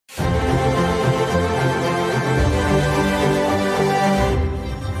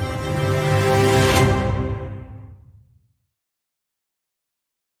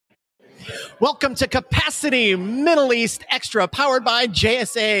Welcome to Capacity Middle East Extra, powered by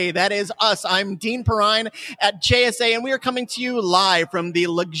JSA. That is us. I'm Dean Perrine at JSA, and we are coming to you live from the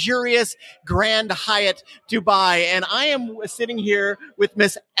luxurious Grand Hyatt Dubai. And I am sitting here with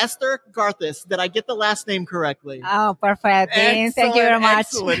Miss Esther Garcés. Did I get the last name correctly? Oh, perfect, Dean. Excellent, thank you very much.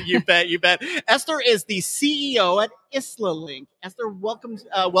 Excellent. You bet. You bet. Esther is the CEO at Islalink. Esther,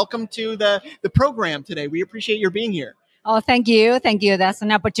 welcome to the program today. We appreciate your being here. Oh, thank you. Thank you. That's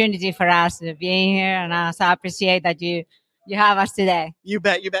an opportunity for us to be here, and so I appreciate that you have us today. You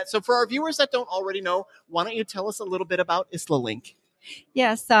bet. You bet. So for our viewers that don't already know, why don't you tell us a little bit about Islalink?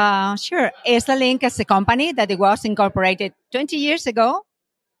 Yes, sure. Islalink is a company that it was incorporated 20 years ago.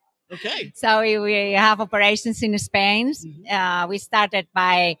 Okay. So we have operations in Spain. Mm-hmm. We started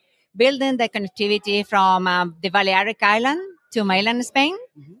by building the connectivity from the Balearic Island to mainland Spain.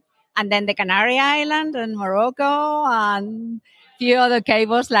 Mm-hmm. And then the Canary Island and Morocco and a few other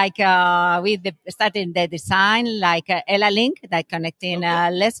cables like we started the design like Xtra that connecting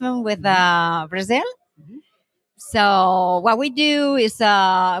Lisbon with Brazil. Mm-hmm. So what we do is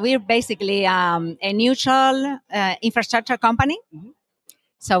we're basically a neutral infrastructure company. Mm-hmm.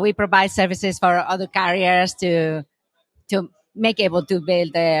 So we provide services for other carriers to make able to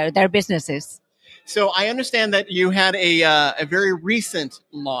build their businesses. So I understand that you had a very recent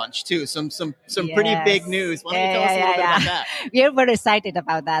launch too. Some yes. Pretty big news. Why don't you tell us a little bit about that? We are very excited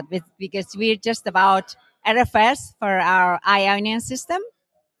about that because we're just about RFS for our Ionian system.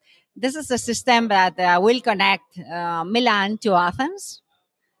 This is a system that will connect Milan to Athens.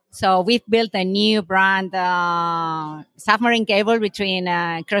 So we've built a new brand submarine cable between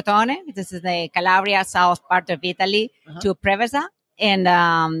Crotone, this is the Calabria south part of Italy, to Preveza and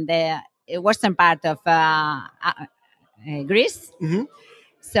the western part of Greece. Mm-hmm.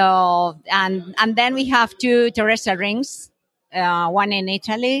 So, and then we have two terrestrial rings, one in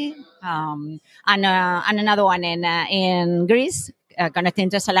Italy and another one in Greece, connecting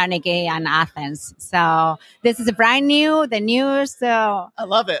to Thessaloniki and Athens. So this is brand new, the newest. I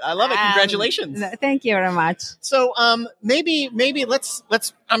love it. Congratulations. Thank you very much. So maybe let's.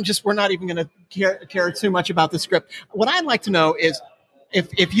 We're not even going to care too much about the script. What I'd like to know is,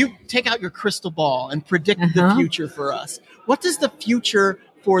 if you take out your crystal ball and predict the future for us, what does the future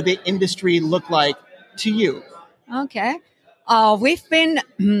for the industry look like to you? Okay.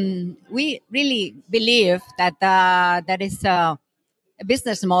 We really believe that there is a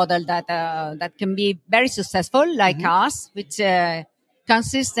business model that can be very successful, like us, which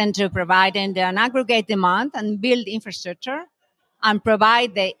consists into providing an aggregate demand and build infrastructure and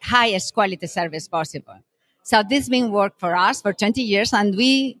provide the highest quality service possible. So this has been work for us for 20 years, and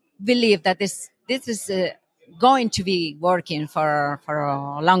we believe that this is going to be working for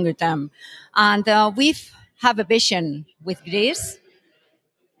a longer term. And we have a vision with Greece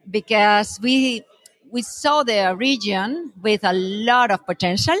because we saw the region with a lot of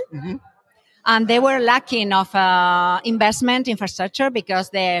potential, and they were lacking of investment infrastructure because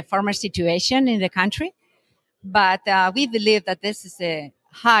the former situation in the country. But we believe that this is a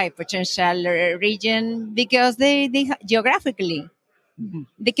high potential region because they geographically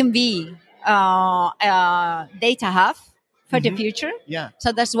they can be data hub for the future. Yeah.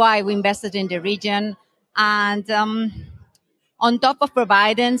 So that's why we invested in the region, and on top of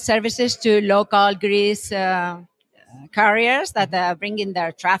providing services to local Greece carriers that are bringing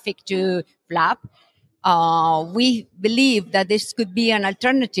their traffic to FLAP, we believe that this could be an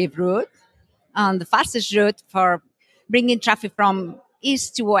alternative route and the fastest route for bringing traffic from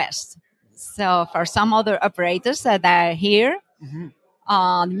east to west. So for some other operators that are here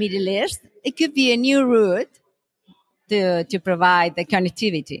on the Middle East, it could be a new route to provide the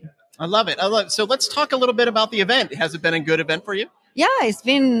connectivity. I love it. So let's talk a little bit about the event. Has it been a good event for you? Yeah, it's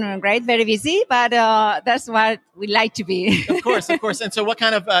been great, very busy, but that's what we like to be. Of course. And so what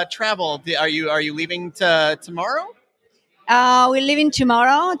kind of travel are you leaving tomorrow? We're leaving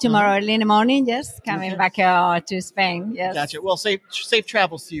tomorrow early in the morning, just coming back to Spain. Yes. Gotcha. Well, safe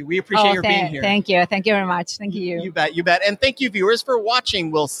travels to you. We appreciate your being here. Thank you. Thank you very much. Thank you. You bet. And thank you, viewers, for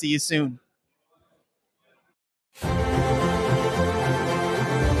watching. We'll see you soon.